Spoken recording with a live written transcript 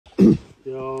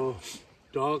your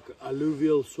dark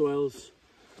alluvial soils,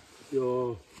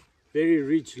 your very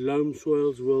rich loam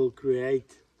soils will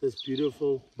create this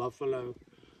beautiful buffalo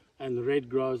and red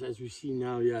grass as we see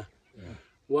now here.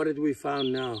 What did we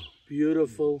found now?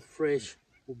 Beautiful, fresh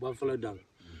buffalo dung.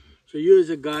 So you as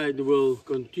a guide will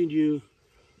continue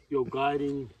your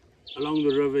guiding along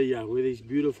the river here where these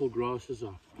beautiful grasses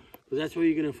are. Because that's where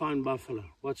you're going to find buffalo.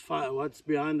 What's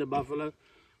behind the buffalo?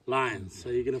 Lions. So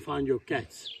you're going to find your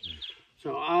cats.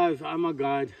 So I'm a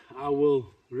guide. I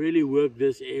will really work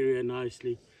this area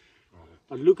nicely.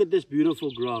 But look at this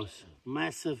beautiful grass.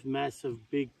 Massive, massive,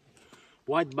 big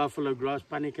white buffalo grass,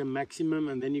 Panica maximum.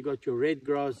 And then you got your red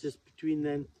grass just between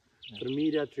them.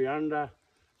 Trimida, Trianda.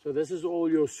 So this is all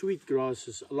your sweet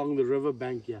grasses along the river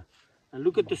bank here. And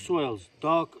look at the soils,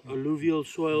 dark alluvial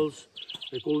soils.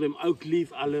 They call them oak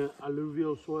leaf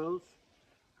alluvial soils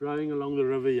growing along the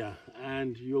river here.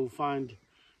 And you'll find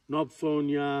knobthorn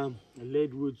here,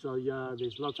 leadwoods are here,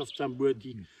 there's lots of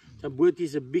tambuti. Tambuti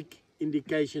is a big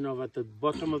indication of at the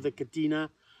bottom of the Katina,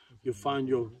 you find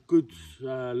your good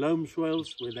loam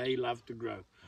soils where they love to grow.